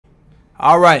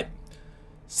All right.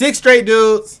 6 straight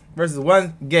dudes versus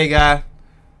 1 gay guy.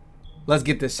 Let's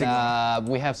get this shit going.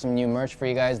 We have some new merch for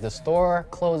you guys. The store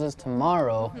closes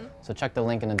tomorrow, so check the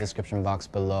link in the description box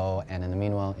below. And in the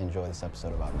meanwhile, enjoy this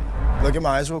episode about me. Look at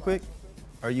my eyes real quick.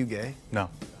 Are you gay? No.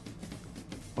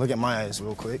 Look at my eyes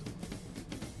real quick.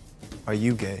 Are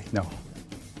you gay? No.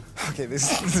 Okay,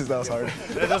 that was hard.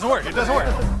 It doesn't work. It doesn't work.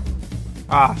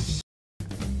 Ah,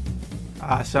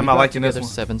 I'm not liking this one.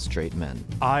 7 straight men.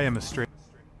 I am a straight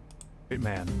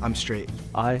man. I'm straight.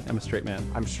 I am a straight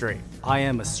man. I'm straight. I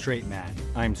am a straight man.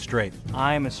 I'm straight.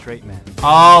 I am a straight man.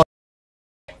 Oh,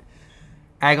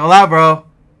 I ain't gonna lie, bro.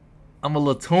 I'm a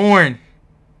little torn.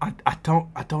 I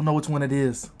don't know which one it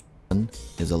is. One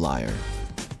is a liar.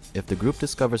 If the group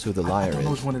discovers who the liar don't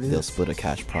know which one it is, they'll is. split a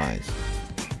cash prize.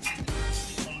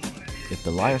 If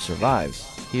the liar survives,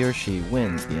 he or she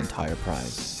wins the entire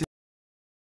prize.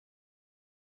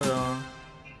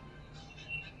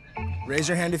 Raise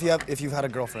your hand if you've had a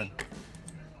girlfriend.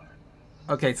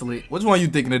 Okay, Talik, which one you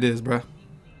thinking it is, bro?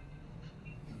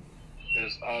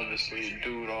 It's obviously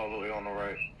dude all the way on the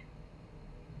right.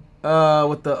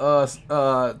 With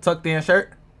the tucked in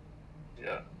shirt.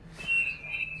 Yeah.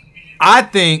 I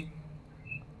think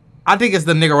it's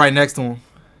the nigga right next to him.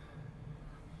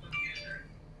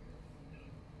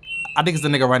 I think it's the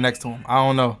nigga right next to him. I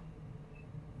don't know.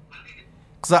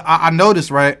 Cause I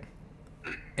noticed, right,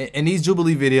 in these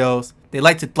Jubilee videos, they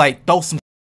like to throw some.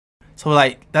 So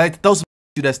like they like to throw some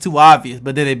that's too obvious,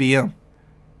 but then it be him.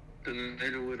 The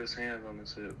nigga with his hands on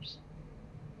his hips.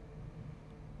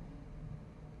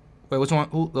 Wait, which one?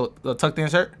 Who? The tucked in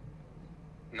shirt?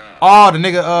 Nah. Oh, the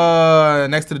nigga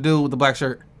next to the dude with the black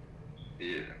shirt.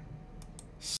 Yeah.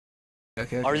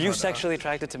 Okay. Are you sexually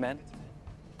attracted to men?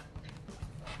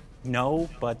 No,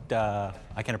 but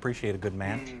I can appreciate a good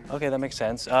man. Okay, that makes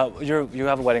sense. You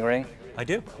have a wedding ring? I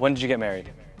do. When did you get married?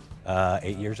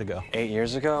 8 years ago. 8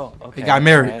 years ago? Okay. He got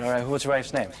married. All right. What's your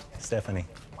wife's name? Stephanie.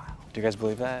 Wow. Do you guys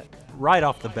believe that? Right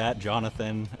off the bat,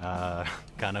 Jonathan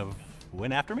kind of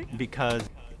went after me because...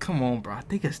 Come on, bro. I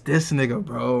think it's this nigga,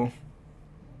 bro.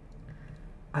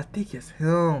 I think it's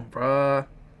him, bro.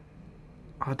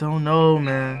 I don't know,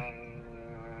 man.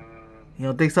 You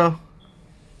don't think so?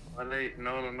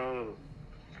 No.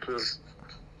 Cause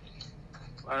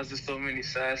why is there so many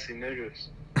sassy niggas?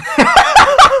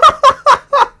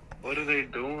 What are they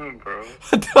doing, bro?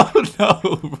 I don't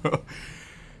know, bro.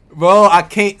 Bro, I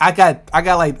can't. I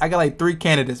got like 3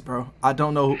 candidates, bro. I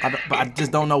don't know. But I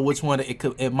just don't know which one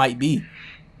it might be.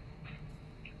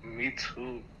 Me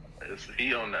too.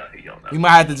 He on that. We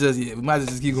might have to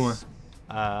just keep going.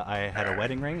 I had a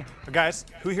wedding ring. Guys,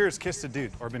 who here has kissed a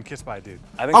dude or been kissed by a dude?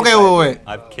 Okay, wait.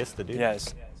 I've kissed a dude.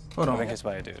 Yes. Hold on. I've been kissed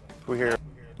by a dude. Who here?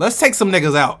 Let's take some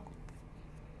niggas out.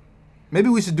 Maybe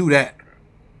we should do that.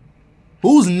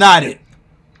 Who's not it?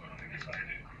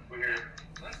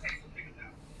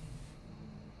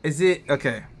 Is it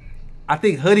okay? I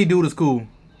think hoodie dude is cool.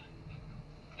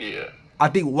 Yeah. I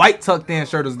think white tucked in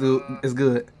shirt is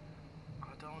good.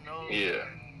 Yeah.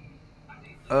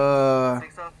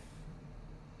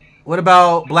 What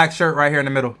about black shirt right here in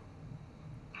the middle?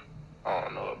 I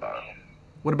don't know about him.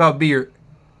 What about beard?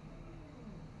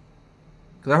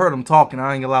 Cause I heard him talking.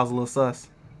 I ain't gonna lie, I was a little sus.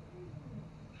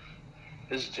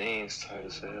 His jeans tight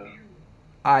as hell.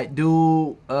 All right,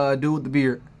 dude with the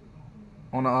beard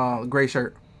on the gray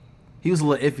shirt. He was a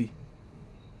little iffy.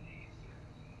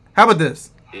 How about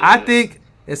this? Yeah. I think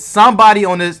it's somebody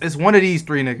on this. It's one of these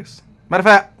 3 niggas. Matter of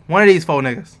fact, one of these 4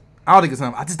 niggas. I don't think it's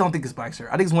him. I just don't think it's black shirt.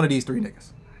 I think it's one of these 3 niggas.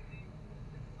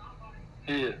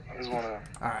 Yeah, it's one of them.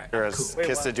 All right. Cool.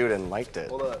 Kissed a dude and liked it.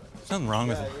 There's nothing wrong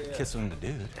with kissing the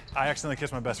dude. I accidentally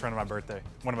kissed my best friend on my birthday.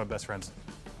 One of my best friends.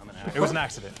 It was an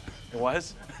accident. It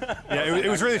was? Yeah, it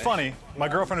was really funny. My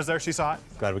girlfriend was there. She saw it.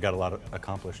 Glad we got a lot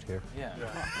accomplished here. Yeah.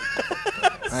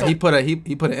 He put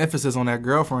an emphasis on that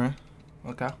girlfriend.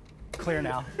 Okay. Clear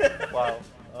now. Wow.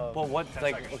 Well, what?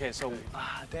 Like, okay, so,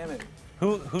 damn it.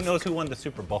 Who knows who won the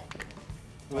Super Bowl?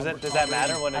 Does that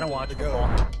matter? When I don't want to go.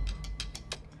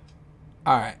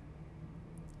 All right.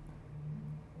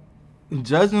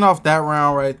 Judging off that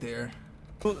round right there.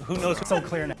 Who knows? It's so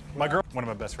clear now. My girl, one of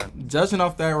my best friends. Judging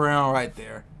off that round right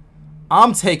there,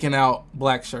 I'm taking out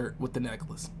black shirt with the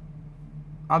necklace.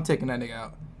 I'm taking that nigga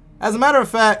out. As a matter of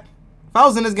fact, if I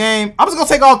was in this game, I'm just gonna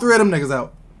take all 3 of them niggas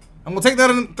out. I'm gonna take that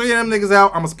 3 of them niggas out.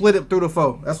 I'm gonna split it through the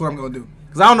 4. That's what I'm gonna do.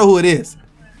 Cause I don't know who it is.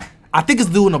 I think it's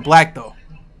dude in the black though.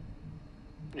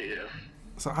 Yeah.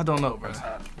 So I don't know, bro.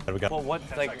 We got Well, what?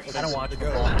 Like, I don't want to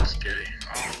go. That's gay.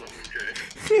 I don't know if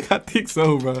it's gay. I think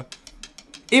so, bro.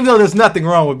 Even though there's nothing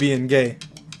wrong with being gay.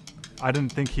 I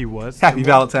didn't think he was. Happy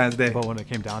Valentine's Day. But when it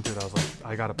came down to it, I was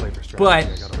like, I gotta play for strategy. But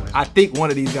I gotta win. I think one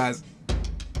of these guys.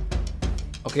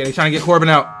 Okay, they trying to get Corbin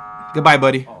out. Goodbye,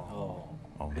 buddy.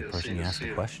 Only person you ask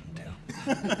a question to.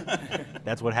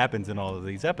 That's what happens in all of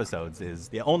these episodes. Is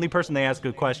the only person they ask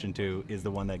a question to is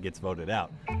the one that gets voted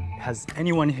out. Has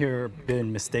anyone here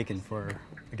been mistaken for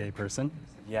a gay person?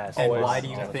 Yes. And why do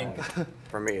you think?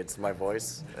 For me, it's my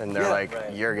voice, and they're like,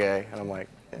 "You're gay," and I'm like,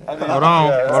 Hold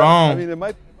on, hold on. I mean, it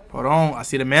might. Hold on. I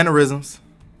see the mannerisms.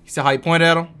 You see how he pointed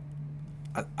at him?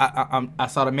 I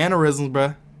saw the mannerisms,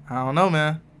 bruh. I don't know,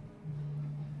 man.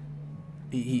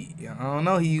 I don't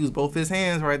know. He used both his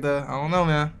hands right there. I don't know,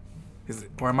 man.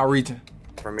 Where am I reaching?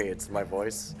 For me, it's my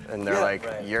voice, and they're like,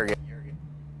 "You're gay."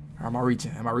 Or am I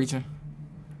reaching? Am I reaching?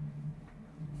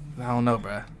 I don't know,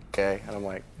 bruh. Gay, and I'm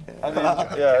like,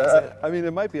 I mean,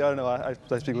 it might be. I don't know. I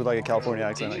speak with like a California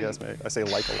accent. I guess I say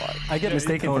like a lot. I get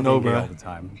mistaken for know, being gay bro. all the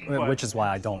time, which is why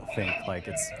I don't think like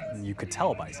you could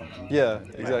tell by something. Yeah,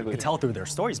 You exactly. could tell through their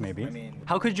stories, maybe.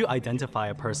 How could you identify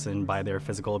a person by their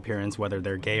physical appearance, whether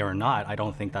they're gay or not? I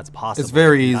don't think that's possible. It's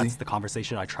very easy. That's the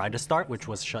conversation I tried to start, which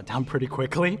was shut down pretty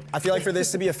quickly. I feel like for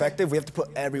this to be effective, we have to put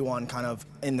everyone kind of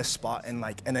in the spot and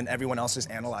then everyone else just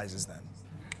analyzes them.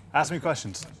 Ask me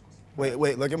questions. Wait,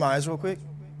 look at my eyes real quick.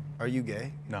 Are you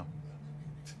gay? No.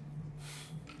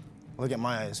 Look at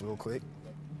my eyes real quick.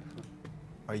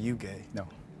 Are you gay? No.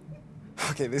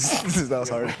 Okay, that was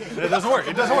hard. It doesn't work.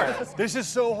 It doesn't work. This is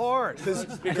so hard. This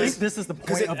is the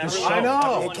point of the show. I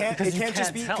know.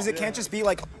 It can't just be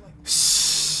like.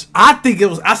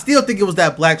 I still think it was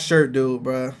that black shirt dude,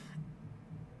 bruh.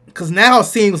 Cause now it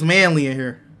seems manly in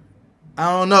here.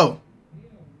 I don't know.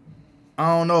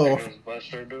 Black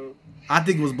shirt dude. I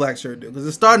think it was black shirt dude. Cause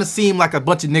it's starting to seem like a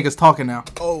bunch of niggas talking now.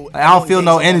 Oh, Like, I don't feel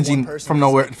no everyone energy one person from is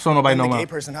nowhere, like- from nobody and no the more. gay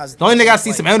person has The only nigga I see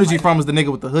like, some energy like- from is the nigga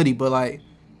with the hoodie, but like,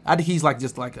 I think he's like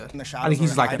just like a. in the I shadows think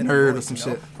he's or like a hiding in nerd the or some voice,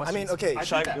 you know? shit. I mean, okay.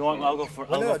 I'll go for.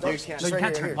 I'll No, go don't. first. Just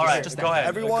right here. All right, Just go ahead.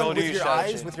 Everyone Go do with your your eyes,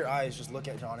 strategy. with your eyes, just look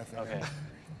at Jonathan. Okay.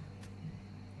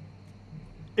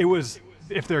 It was,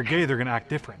 if they're gay, they're gonna act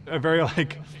different. A very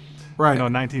like, Right.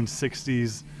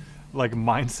 1960s like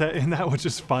mindset in that, which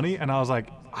is funny. And I was like,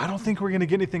 I don't think we're gonna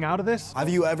get anything out of this. Have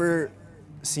you ever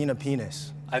seen a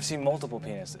penis? I've seen multiple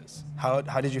penises. How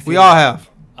did you feel? We all have.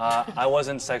 I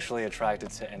wasn't sexually attracted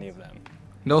to any of them.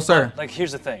 No sir. Like,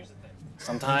 here's the thing.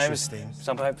 Sometimes Interesting.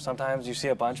 you see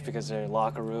a bunch because they're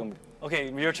locker room.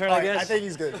 Okay, your turn, I guess. I think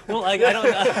he's good. Well, like, I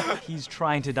don't. He's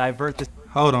trying to divert this.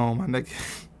 Hold on, my nigga.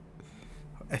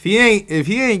 If he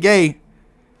ain't gay,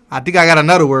 I think I got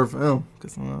another word for him.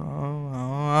 Cause I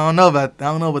don't know about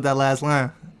that last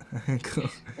line.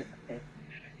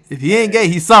 If he ain't gay,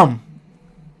 he's something.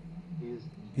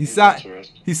 He sounded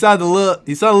a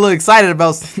little excited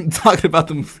about talking about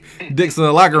them dicks in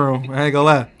the locker room. I ain't gonna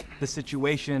lie. The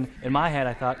situation in my head,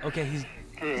 I thought, okay, he's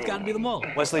got to be the mole.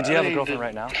 Wesley, do you have a girlfriend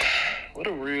right now? What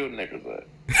a real nigga that.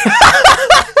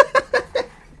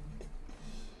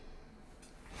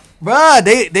 Bruh,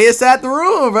 they inside the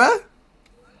room, bruh.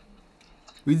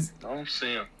 I don't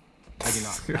see him. I do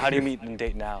not. How do you meet and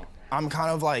date now? I'm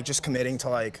kind of like just committing to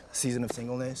like season of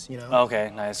singleness, you know?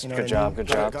 Okay, nice. You know Good what I job. mean? Good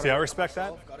job. See, I respect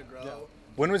that.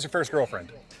 When was your first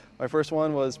girlfriend? My first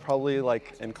one was probably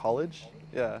like in college.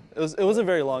 Yeah, it wasn't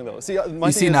very long though. See, my You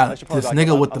thing see is, now, I should probably this back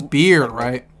nigga up. with the I'm- beard,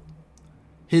 right?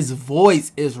 His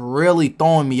voice is really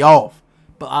throwing me off.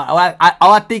 But all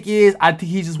I think is, I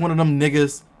think he's just one of them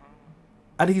niggas.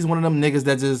 I think he's one of them niggas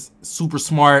that just super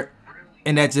smart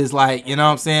and that just like, you know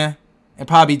what I'm saying? And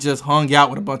probably just hung out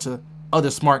with a bunch of other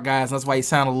smart guys. And that's why he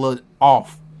sounded a little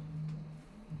off.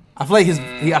 I feel like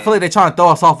I feel like they're trying to throw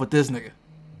us off with this nigga.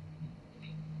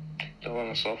 Throwing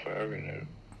us off for every nigga.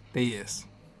 They is.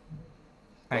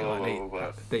 I ain't gonna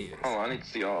lie, they is. Hold on, I need to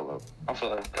see all of them. I feel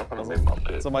like I'm gonna make my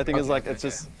pick. So my thing is like it's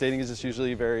just dating is just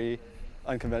usually very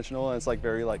unconventional and it's like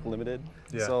very like limited.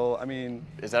 Yeah. So I mean,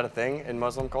 is that a thing in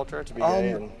Muslim culture to be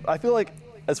gay? And I feel like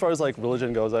as far as like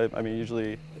religion goes, I mean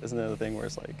usually isn't it a thing where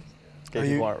it's like gay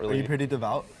people aren't really. Are you pretty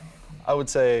devout? I would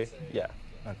say yeah.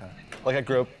 Okay. Like I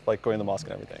grew up like going to the mosque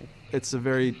and everything. It's a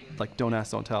very like don't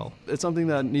ask, don't tell. It's something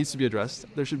that needs to be addressed.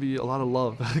 There should be a lot of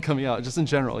love coming out, just in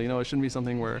general. You know, it shouldn't be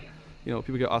something where, you know,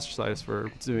 people get ostracized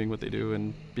for doing what they do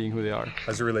and being who they are.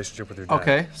 How's your relationship with your dad?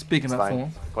 Okay, speaking it's of fine.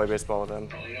 form. Play baseball with him.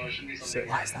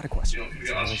 Why is that a question?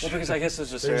 Well, because I guess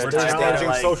it's just We're stereotypes that challenging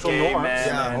like social gay norms. men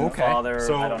Yeah, and okay. father.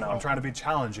 So I don't know. I'm trying to be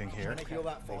challenging here.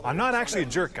 I'm not actually a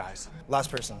jerk, guys. Last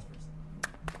person.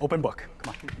 Open book.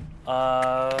 Come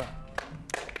on.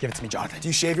 Give it to me, Jonathan. Do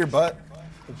you shave your butt?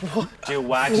 Do you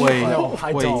wax? Wait, No,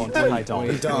 I wait, don't. Wait, I don't.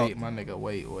 Wait, don't. wait, my nigga,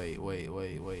 wait,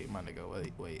 my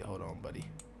nigga, wait, hold on, buddy.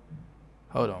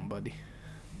 Hold on, buddy.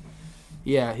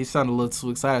 Yeah, he sounded a little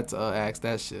too excited to ask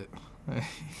that shit.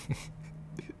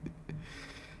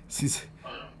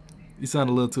 He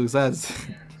sounded a little too excited.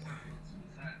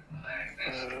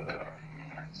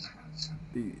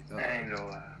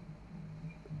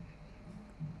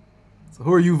 So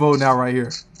who are you voting out right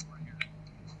here?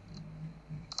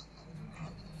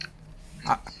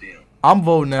 I'm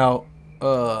voting out.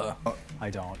 I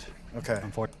don't. Okay.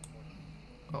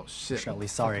 Oh shit. Unfortunately,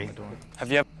 sorry.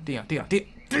 Have you ever?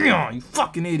 Damn, you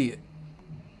fucking idiot.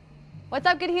 What's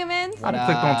up, good humans? I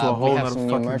clicked onto a whole we have nother some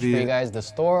new fucking merch for you vid. guys. The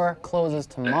store closes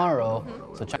tomorrow,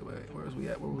 so check. Wait, where was we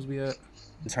at? Where was we at?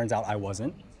 It turns out I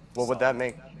wasn't. What would that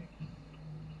make?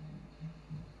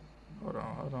 Hold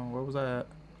on. Where was I at?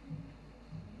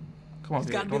 Come on, It's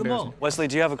Vid, gotta be don't the embarrass mall. me. Wesley,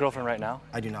 do you have a girlfriend right now?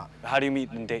 I do not. How do you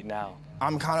meet and date now?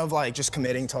 I'm kind of like just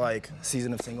committing to like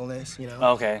season of singleness, you know.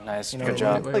 Okay, nice. You know, Good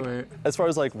job. wait. As far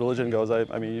as like religion goes, I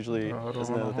mean, usually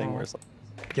isn't that a thing where it's like,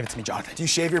 Give it to me, Jonathan. Do you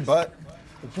shave your butt?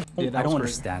 I don't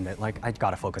understand it. Like, I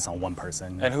gotta focus on one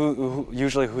person. And who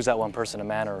usually who's that one person? A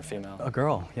man or a female? A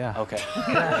girl, yeah. Okay.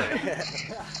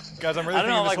 Guys, I'm really I don't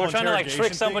know. thinking Like this we're whole trying to like trick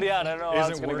interrogation somebody thing out. I don't know how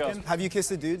it's isn't gonna go. working. Have you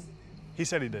kissed a dude? He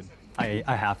said he did. I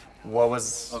have. What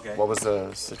was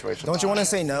the situation? Don't you want to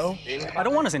say no? I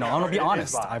don't want to say no. I want to be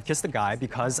honest. I've kissed a guy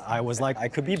because I was like, I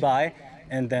could be bi,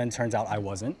 and then turns out I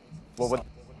wasn't. What would?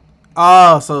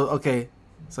 Oh, so okay.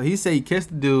 So he said he kissed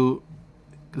the dude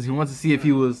because he wants to see if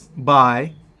he was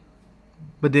bi,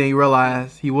 but then he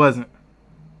realized he wasn't.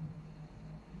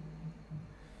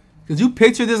 Could you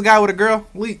picture this guy with a girl?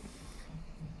 Leak.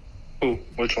 Who?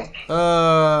 Which one?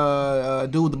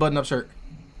 Dude with the button-up shirt.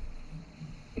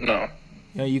 No.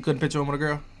 Yeah, you couldn't picture him with a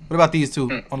girl. What about these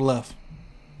two on the left?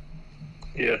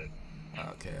 Yeah.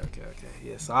 Okay.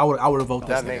 Yeah, so I would have voted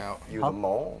this That nigga make out. you the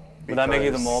mole? Would that make you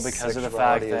the mole because of the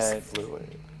fact Sexuality that is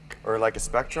fluid, or like a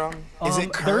spectrum? Is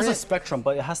it There is a current? spectrum,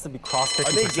 but it has to be cross 50%.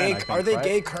 Are they gay? I think, Are they right?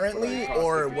 gay currently,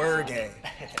 or were gay?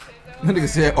 That nigga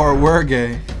said, or we're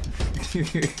gay.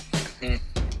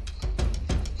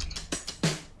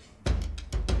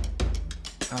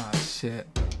 Ah, shit.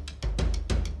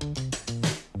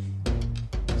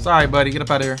 Sorry, buddy. Get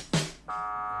up out of here.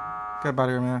 Get up out of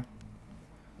here, man.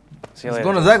 See you It's later.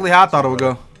 going exactly how I thought it would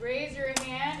go. Raise your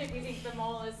hand if you think the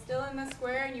mole is still in the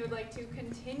square and you would like to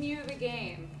continue the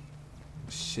game.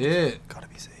 Shit. Gotta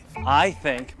be safe. I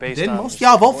think based Didn't on most of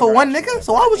y'all vote for one interaction, nigga?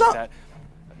 So why was I y'all? think that-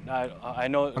 I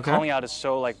know calling out is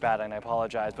so like bad, and I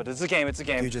apologize, but it's a game. It's a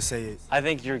game. You just say it. I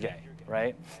think you're gay,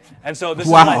 right? And so this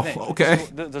Wow, is my thing. okay.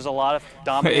 So there's a lot of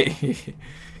dominant.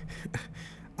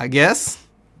 I guess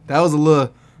that was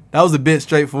a bit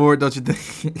straightforward, don't you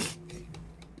think?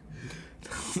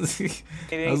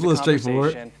 That was a little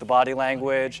straightforward. The body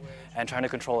language and trying to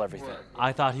control everything.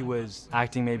 I thought he was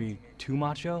acting maybe too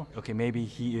macho. Okay, maybe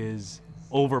he is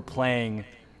overplaying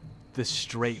the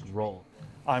straight role.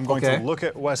 I'm going Okay. to look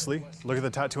at Wesley, look at the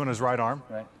tattoo on his right arm.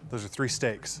 Right. Those are 3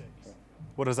 stakes.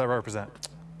 What does that represent?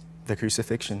 The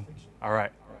crucifixion. All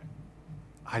right.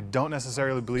 I don't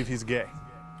necessarily believe he's gay.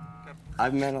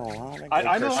 I've met a lot of gay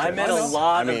I know. I met a know.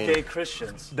 lot I of mean- gay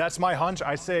Christians. That's my hunch.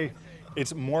 I say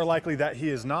it's more likely that he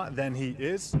is not than he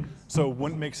is, so it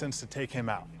wouldn't make sense to take him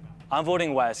out. I'm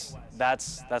voting Wes.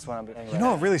 That's what I'm doing. You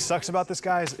know what really sucks about this,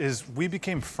 guys, is we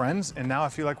became friends, and now I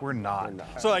feel like we're not.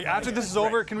 So, like, after this is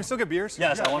over, can we still get beers?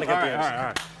 Yes, I want to get All right,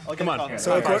 beers. all right. Come on.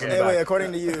 So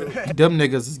according to you, Them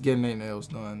niggas is getting their nails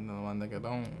done. No, my nigga,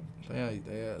 don't.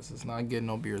 It's not getting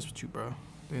no beers with you, bro.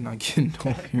 They're not getting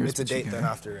no beers. it's a with you, date gang. then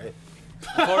after,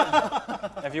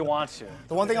 right? If you want to.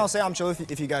 The one thing I'll say, I'm chill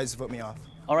if you guys vote me off.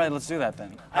 All right, let's do that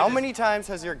then. How many times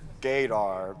has your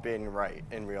gaydar been right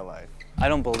in real life? I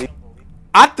don't believe.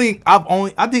 I think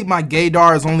my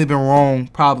gaydar has only been wrong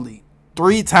probably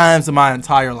 3 times in my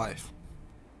entire life.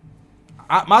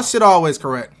 My shit always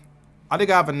correct. I think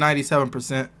I have a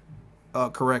 97%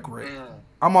 correct rate.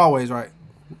 I'm always right.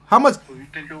 How much? Who you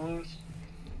think it was?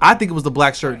 I think it was the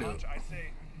black shirt dude.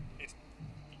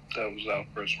 That was our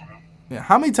first round. Yeah.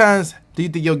 How many times do you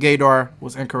think your gaydar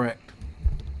was incorrect?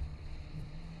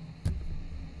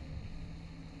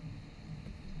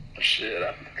 Shit,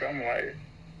 I think I'm like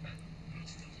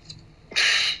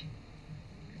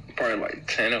probably like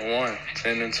 10 and 1,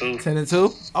 10 and 2. 10 and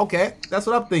 2. Okay, that's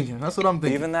what I'm thinking. That's what I'm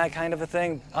thinking. Even that kind of a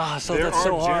thing. So There that's are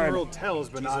so hard. general tells,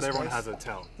 but not everyone has a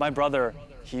tell. My brother,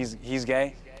 he's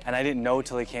gay, and I didn't know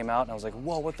till he came out, and I was like,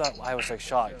 whoa, what the? I was like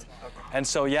shocked. And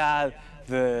so yeah,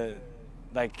 the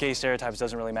like gay stereotypes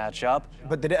doesn't really match up.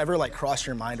 But did it ever like cross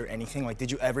your mind or anything? Like,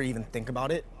 did you ever even think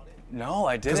about it? No,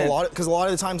 I didn't. Because a lot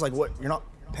of the times, like what you're not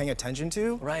paying attention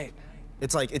to, Right.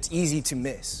 it's like it's easy to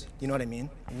miss. You know what I mean?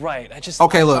 Right. I just.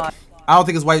 Okay, I look. thought- I don't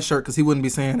think it's white shirt because he wouldn't be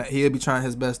saying that. He'd be trying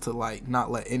his best to like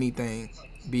not let anything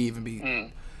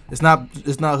be. It's not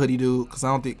hoodie dude because I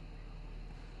don't think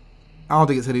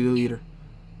it's hoodie dude either.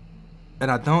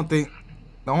 And I don't think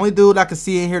the only dude I can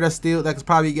see in here that's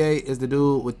probably gay is the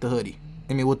dude with the hoodie.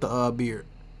 I mean with the beard.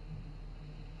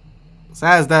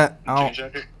 Besides that,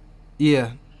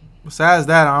 yeah. Besides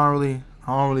that, I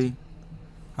don't really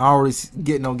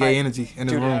get no gay energy in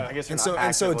this room.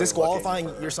 And so disqualifying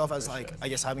yourself as like, I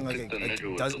guess having like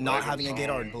not having a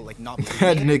gaydar, but like not.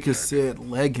 That nigga said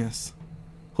leggings.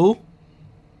 Who?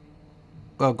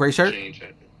 Gray shirt.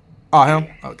 Oh, him.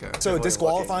 Okay. So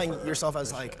disqualifying yourself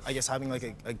as like, I guess having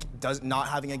like not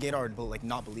having a gaydar, but like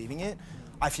not believing it.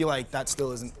 I feel like that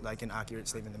still isn't like an accurate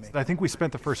statement to make. I think we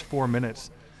spent the first 4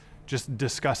 minutes just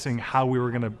discussing how we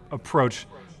were gonna approach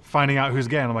finding out who's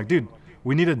gay. And I'm like, dude,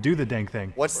 we need to do the dang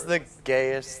thing. What's the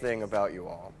gayest thing about you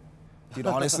all? Dude,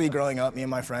 honestly, growing up, me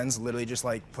and my friends literally just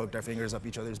like poked our fingers up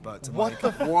each other's butts. What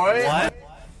the what?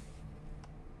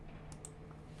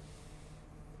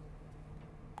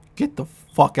 Get the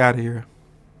fuck out of here.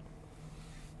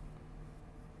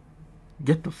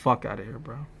 Get the fuck out of here,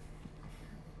 bro.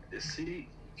 Is he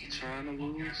trying to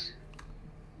lose?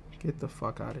 Get the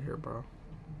fuck out of here, bro.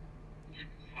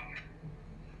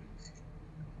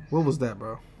 What was that,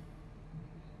 bro?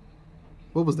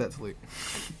 What was that, Sleep?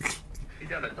 He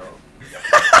gotta go.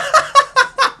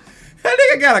 That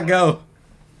nigga gotta go.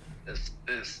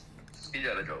 He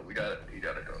gotta go. He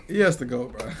gotta go. He has to go,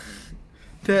 bro.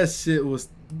 That shit was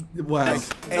wow.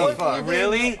 Hey,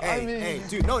 really? Hey,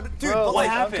 dude, no, dude. Bro, but what like,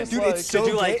 happened? Dude, it's so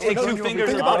Did you like gay. take two fingers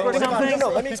Think up about or it. something? No,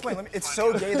 let me explain. It's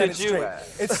so gay that it's straight.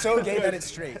 It's so gay that it's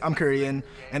straight. I'm Korean,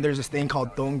 and there's this thing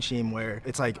called dongchim where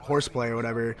it's like horseplay or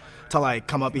whatever to like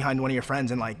come up behind one of your friends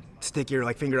and like stick your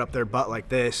like finger up their butt like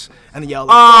this and then yell.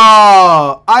 Like,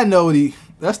 oh, I know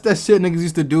that's that shit niggas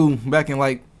used to do back in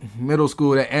like middle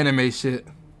school. That anime shit.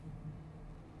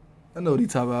 I know what he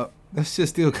talking about. That shit's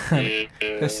still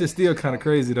kind of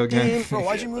crazy though, gang. Bro,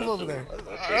 why'd you move over there?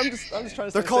 I'm just trying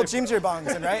to. They're called Jim's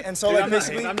bongs, right? And so like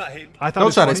basically, I thought Don't it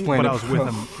was try to funny, explain but it, I was with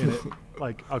bro. him in it.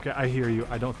 Like, okay, I hear you.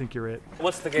 I don't think you're it.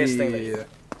 What's the gayest thing that you?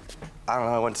 I don't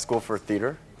know. I went to school for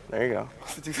theater. There you go.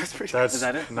 Dude, that's pretty. That's Is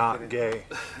that it? not gay.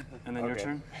 And then your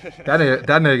turn. That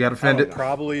nigga got offended.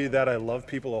 Probably that I love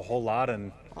people a whole lot,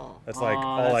 and that's like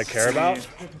all I care about.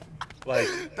 Like,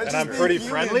 and I'm pretty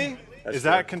friendly. Is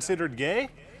that considered gay?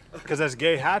 Because that's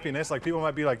gay happiness. Like, people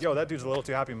might be like, yo, that dude's a little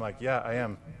too happy. I'm like, yeah, I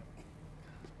am.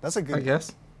 That's a good. I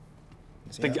guess.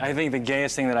 I think the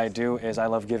gayest thing that I do is I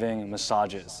love giving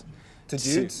massages. To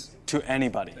dudes? To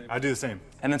anybody. I do the same.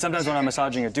 And then sometimes when I'm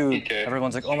massaging a dude,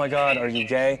 everyone's like, "Oh my God, are you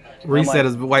gay?" Reese said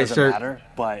his white doesn't shirt. matter,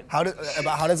 but How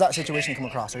does that situation come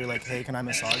across? Are you like, hey, can I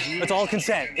massage you? it's all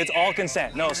consent. It's all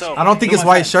consent. No, so I don't think it's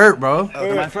white shirt, bro.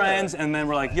 They're my friends, and then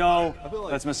we're like, "Yo,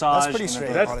 let's massage." That's pretty and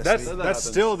then straight. we're like, That's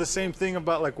still the same thing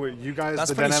about like what you guys, That's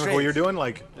the pretty dynamic of what straight. you're doing.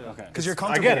 Like, Okay. Because you're I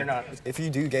comfortable. get it. If you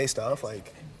do gay stuff,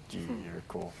 like, You're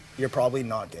cool. you're probably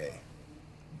not gay.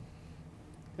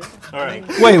 all right.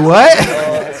 Wait,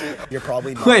 what? You're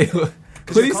probably not. Wait, gay. what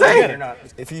did he say?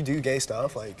 If you do gay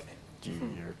stuff, like,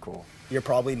 You're cool. you're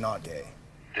probably not gay.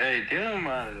 Hey, get him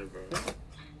out of there, bro.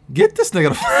 Get this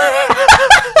nigga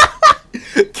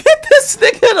Get this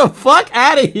nigga the fuck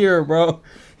out of here, bro.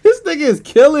 This nigga is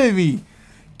killing me.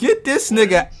 Get this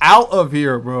nigga out of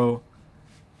here, bro.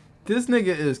 This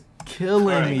nigga is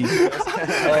killing me.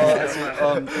 I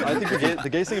think the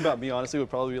gayest thing about me, honestly, would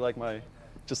probably be like my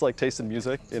just like taste in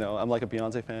music. You know, I'm like a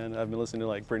Beyonce fan. I've been listening to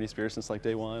like Britney Spears since like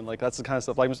day one. Like that's the kind of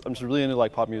stuff. Like I'm just really into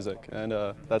like pop music, and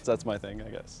that's my thing, I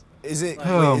guess. Is it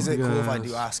Oh is it my cool if I gosh.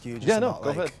 do ask you just Yeah, no, about go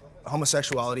like ahead.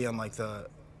 homosexuality and like the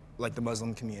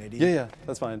Muslim community? Yeah,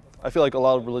 that's fine. I feel like a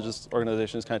lot of religious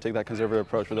organizations kind of take that conservative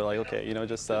approach where they're like, okay, you know,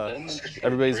 just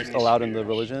everybody's allowed in the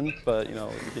religion, but you know,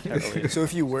 you can't really. So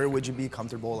if you were, would you be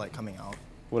comfortable like coming out?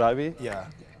 Would I be? Yeah.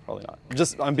 Probably not.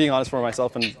 Just I'm being honest for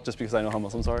myself, and just because I know how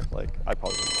Muslims are, like I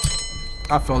probably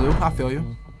wouldn't. I feel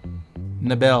you.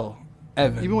 Nabel,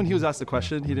 Evan. Even when he was asked the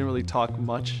question, he didn't really talk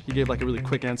much. He gave like a really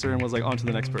quick answer and was like on to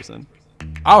the next person.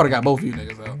 I would have got both of you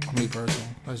niggas out. Me personally.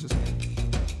 That's just me.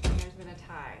 There's been a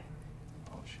tie.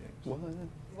 Oh shit. What?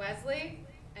 Wesley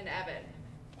and Evan.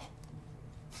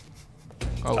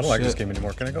 Oh, I don't like shit. this game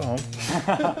anymore. Can I go home?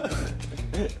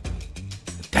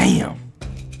 Damn.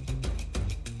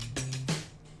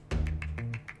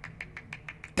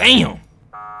 Damn.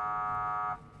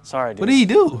 Sorry, dude. What did he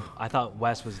do? I thought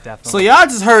Wes was definitely. So y'all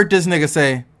just heard this nigga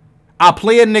say, "I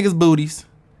play at niggas' booties,"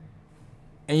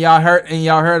 and y'all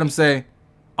heard him say,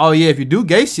 "Oh yeah, if you do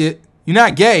gay shit, you're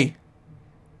not gay,"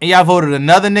 and y'all voted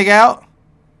another nigga out.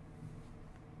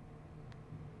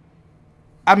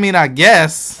 I mean, I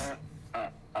guess.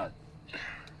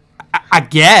 I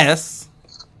guess.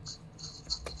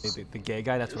 The gay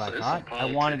guy, that's what I thought. I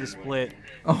wanted to split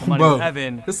Oh, money bro. with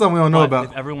Evan. This is something we don't know but about.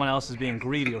 If everyone else is being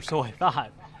greedy, or so I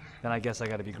thought, then I guess I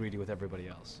got to be greedy with everybody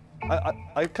else.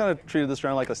 I kind of treated this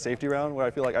round like a safety round, where I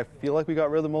feel like we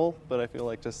got rid of the mole, but I feel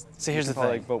like just See, here's the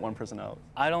probably, thing. like, vote one person out.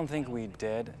 I don't think we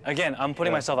did. Again, I'm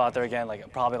putting myself out there again,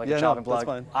 like probably like Yeah, a no, chopping that's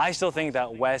plug. fine. I still think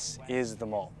that Wes is the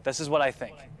mole. This is what I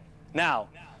think. Now,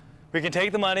 we can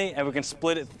take the money and we can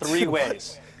split it 3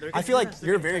 ways. I feel like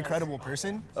you're a very credible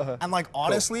person, and like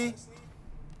honestly,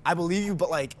 I believe you. But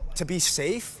like to be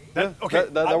safe, Okay,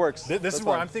 that works. This That's is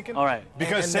where fine. I'm thinking. All right.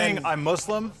 Because And saying then- I'm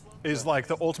Muslim is like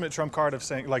the ultimate trump card of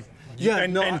saying like.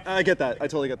 I get that. I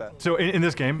totally get that. So in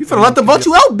this game, You finna let them vote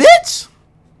you out, bitch?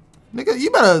 Nigga, you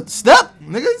better step.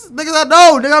 Niggas, I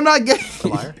know, nigga, I'm not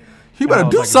gay. You better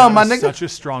do something, my nigga. Such a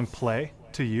strong play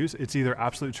to use. It's either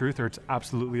absolute truth or it's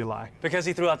absolutely a lie. Because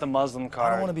he threw out the Muslim card. I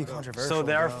don't want to be controversial. So bro.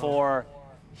 therefore,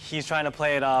 he's trying to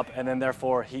play it up, and then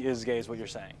therefore he is gay is what you're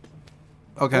saying.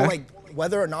 Okay. Well, like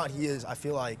whether or not he is, I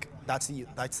feel like that's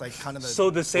like kind of the. So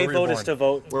the safe vote is to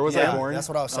vote. Where was yeah, I born? that's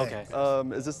what I was saying.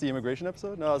 Okay. Is this the immigration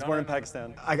episode? No, I was born in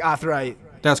Pakistan. After I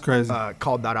That's crazy.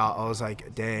 called that out, I was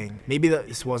like, dang, maybe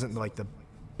this wasn't like the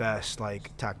best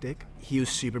like tactic. He was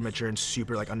super mature and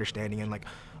super like understanding and like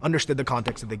understood the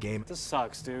context of the game. This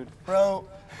sucks, dude. Bro,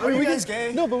 are you guys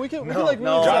gay? No, but we can like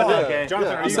No, Jonathan, okay.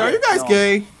 Jonathan, are you Sorry, gay? you guys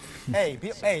gay.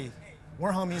 Hey,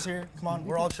 we're homies here. Come on,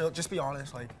 we're all chill. Just be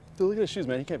honest, like. Dude, look at his shoes,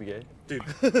 man. He can't be gay. Dude,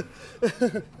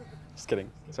 Just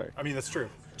kidding. Sorry. I mean that's true.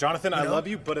 Jonathan, I love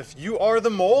you, but if you are the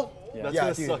mole, that's Yeah,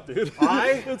 gonna dude. suck, dude.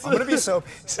 I'm gonna be so.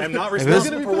 not it's-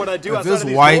 responsible for what I do If outside this of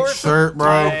these white doors. shirt,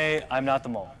 bro. Hey, I'm not the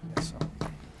mole. So.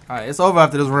 All right, it's over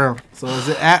after this round. So is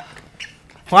it at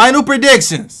final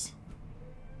predictions?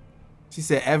 She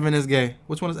said Evan is gay.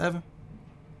 Which one is Evan?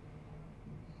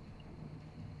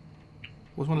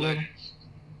 Which one is Evan?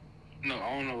 No,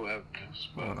 I don't know what Evan is.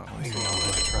 But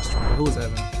Who is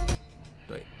Evan?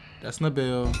 Wait, that's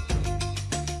Nabil.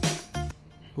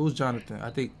 Who's Jonathan? I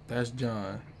think that's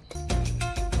John.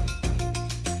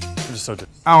 I'm just so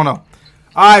I don't know.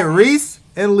 All right, Reese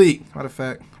and Leak. Matter of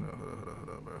fact, hold on, bro.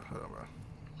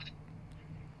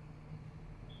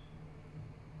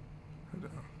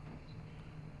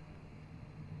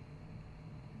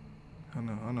 I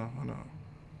know.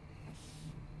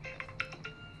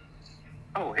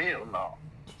 oh hell no.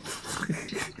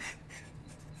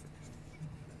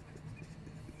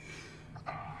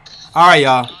 All right,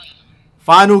 y'all.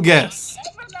 Final guess.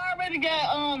 Evan already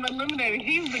got eliminated.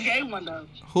 He's the gay one though.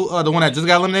 Who? The one that just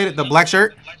got eliminated? The black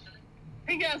shirt?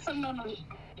 He got something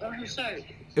on his shirt.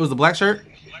 It was the black shirt?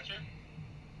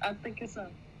 I think it's a.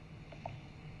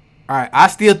 All right, I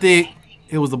still think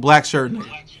it was the black shirt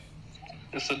nigga.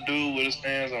 It's a dude with his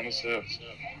hands on himself.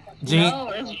 Jean? No,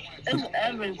 it's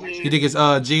Evan. You think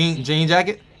it's jean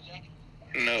jacket?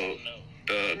 No,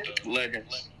 the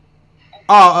leggings.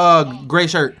 Oh, gray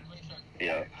shirt.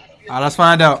 Yeah. All right, let's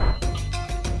find out.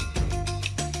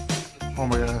 Oh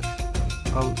my gosh.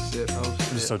 Oh shit. I'm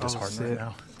just so disheartened right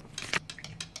now.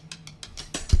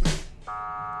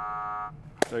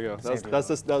 There you go. That was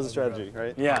the strategy,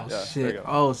 right? Yeah. There you Shit. go.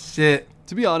 Oh shit.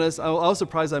 To be honest, I was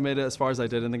surprised I made it as far as I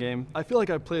did in the game. I feel like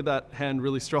I played that hand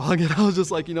really strong, and I was just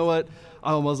like, you know what?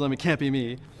 I'm a Muslim. It can't be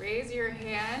me. Raise your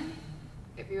hand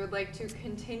if you would like to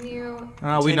continue.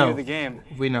 We know. the game.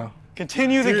 We know.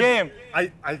 Continue the Dude, game.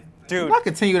 Do not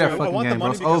continue that I fucking want game, the bro.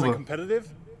 money It's because I'm over. competitive,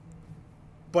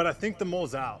 but I think the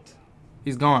mole's out.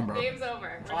 He's gone, bro. Game's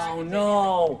over. Oh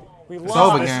no, we It's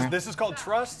lost. over, gang. This is called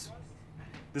trust.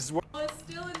 This is what. The mole is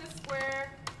still in the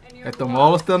square, and you're If the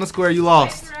mole is still in the square, you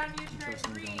lost. Next round, you turn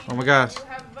green. Oh my gosh. You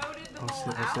have voted the Oh mole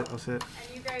shit. out, Oh shit.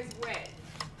 and you guys win.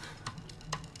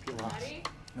 Ready?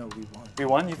 No, we won. We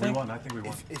won, you think? We won. I think we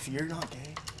won. If you're not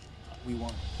gay, we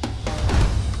won.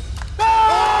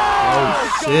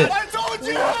 Oh shit. I told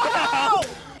you!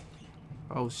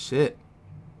 Oh shit.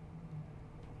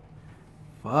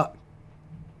 Fuck.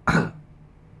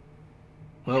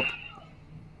 Well,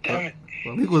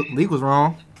 Leak was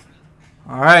wrong.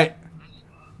 All right.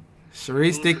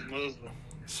 Sharice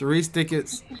think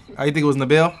it's. I think it was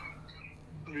Nabil.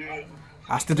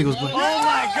 I still think it was. Oh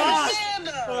my gosh!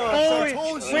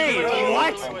 Wait,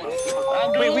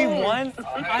 what? Wait, we won?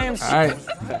 I am. All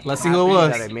right. Let's see who it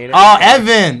was. that I made it. Oh,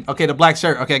 Evan. Okay, the black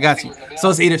shirt. Okay, I got you. So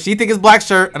it's either she think it's black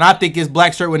shirt and I think it's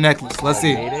black shirt with necklace. Let's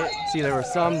see. See, there were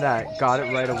some that got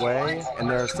it right away, and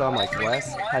there are some, like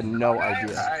Wes, had no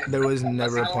idea. There was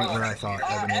never a point where I thought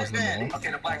Evan was the mole.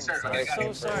 I'm so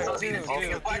sorry, dude.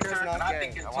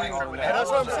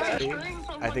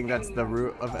 I think that's the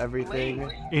root of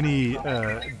everything. Any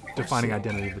defining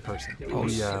identity of the person.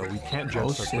 We can't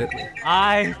judge so quickly.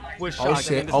 I was shocked. Oh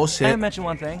shit! Oh I shit! mention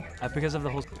one thing because of the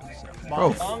whole.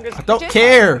 Bro, I don't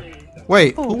care.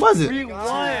 Wait, who was it? We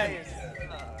won.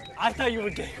 I thought you were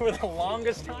gay for the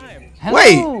longest time.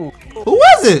 Wait, who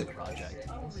was it?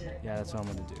 Yeah, that's what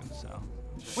I'm gonna do. So.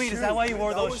 Wait, is that why you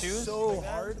wore those shoes? So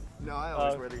hard. No, I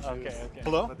always wear these shoes. Okay.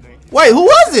 Hello? Wait, who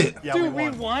was it? Yeah, Dude, we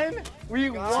won.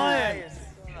 We won.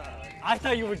 I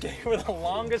thought you were gay for the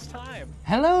longest time.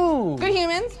 Hello. Good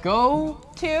humans. Go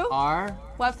To our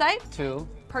website. to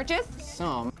Purchase.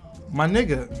 some. My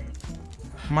nigga,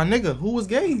 who was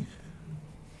gay?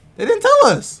 They didn't tell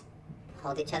us.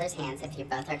 Hold each other's hands if you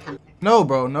both are comfortable. No,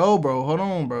 bro. Hold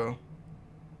on, bro.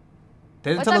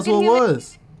 They didn't What's tell up, us who it good human?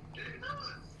 was.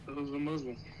 It was a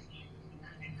Muslim.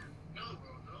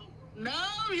 No,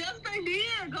 yes they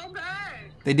did. Go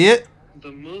back. They did?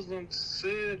 The Muslim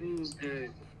said he was gay.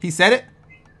 He said it?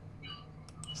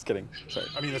 Just kidding. Sorry.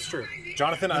 I mean, it's true.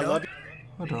 Jonathan, I love you.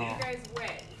 Hold on. You guys win.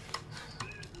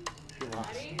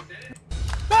 Ready?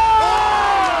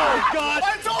 Oh gosh!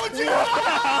 I told you!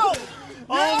 Wow.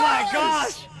 Oh my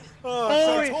gosh!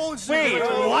 I told you. Wait,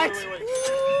 what?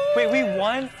 Wait, we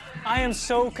won? I am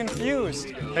so confused.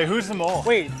 Hey, who's the mole?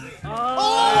 Wait.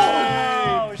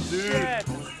 Oh, shit.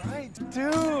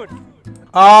 Dude.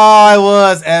 Oh, it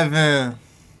was Evan.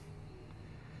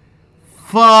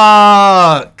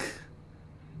 Fuck.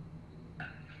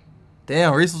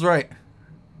 Damn, Reese was right.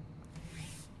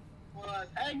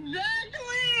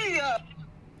 Exactly.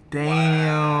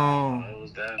 Damn. It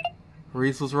was that.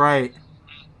 Reese was right.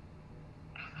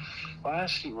 Why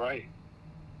is she right?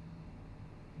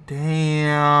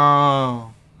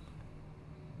 Damn.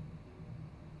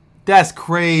 That's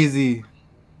crazy.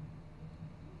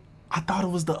 I thought it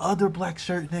was the other black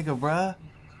shirt nigga, bruh.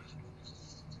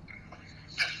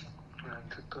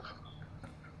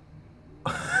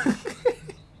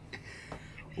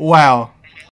 Wow.